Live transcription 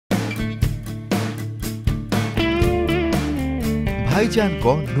भाईजान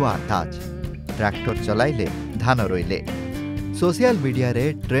को नुआ अंदाज ट्रैक्टर चलाइले धान रोइले सोशल मीडिया रे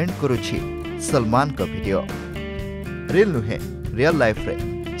ट्रेंड करुछि सलमान का वीडियो रियल नुहे रियल लाइफ रे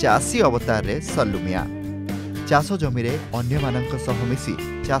चासी अवतार रे सल्लुमिया चाष जमी रे अन्य मानक सह मिसी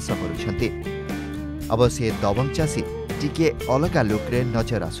चाष करुछंती अवश्य दबंग चासी टिके अलगा लुक रे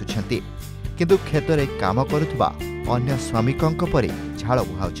नजर आसुछंती किंतु खेत रे काम करुथबा अन्य श्रमिकंक परि झाड़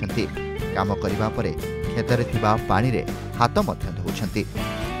बुहाउछंती काम करिबा परे खेत रे थिबा पानी रे हाथ मध्य धोउछंती।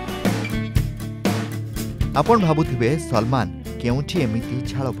 आपण भाबुथिबे सलमान केउठी एमिति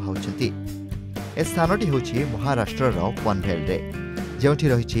झाड़ बुहाउछंती। ए स्थानटी होछि महाराष्ट्र रो पनभेल रे जेउठी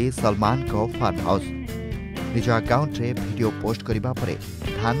रहिछि सलमान को फार्म हाउस। निज अकाउंट रे वीडियो पोस्ट करिबा परे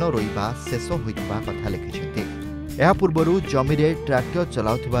धान रोइबा शेष होइतबा कथा लिखिछंती। एहा पूर्वरु जमी रे ट्रैक्टर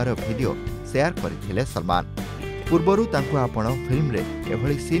चलाउथिबार वीडियो शेयर करथिले सलमान। पूर्वरु तांको आपण फिल्म रे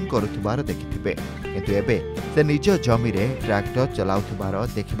एभली सीन करुथिबार देखिथिबे किंतु एबे से निज जमी रे ट्रैक्टर चलाउथिबार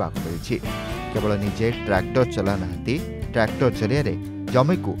देखिबा मिलिछि। केवल निजे ट्रैक्टर चला नाहंती ट्रैक्टर जरिया रे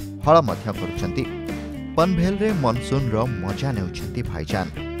जमी को हळ मध्य करूछंती। पनभेल रे मानसून रो मजा नेउछंती भाईजान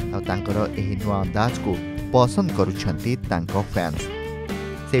आ तांकर एही नुआ अंदाज को पसंद करूछंती तांको फैंस।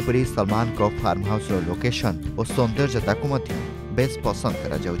 सेपरी सलमान को फार्म हाउस रो लोकेशन और सौंदर्यता को मध्य बेस पसंद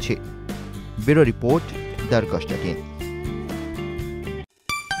करा जाउछि। Bureau report दरगस्ट 18।